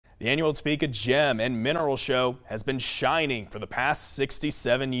The annual Topeka Gem and Mineral Show has been shining for the past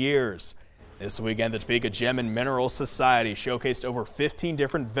 67 years. This weekend, the Topeka Gem and Mineral Society showcased over 15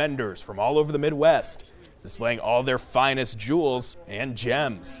 different vendors from all over the Midwest, displaying all their finest jewels and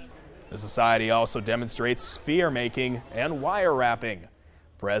gems. The society also demonstrates sphere making and wire wrapping.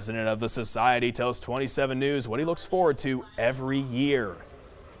 President of the society tells 27 News what he looks forward to every year.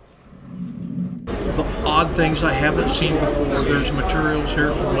 The odd things I haven't seen before. There's materials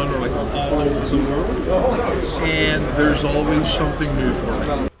here from literally all over the world, and there's always something new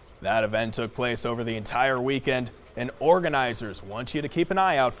for me. That event took place over the entire weekend, and organizers want you to keep an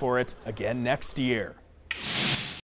eye out for it again next year.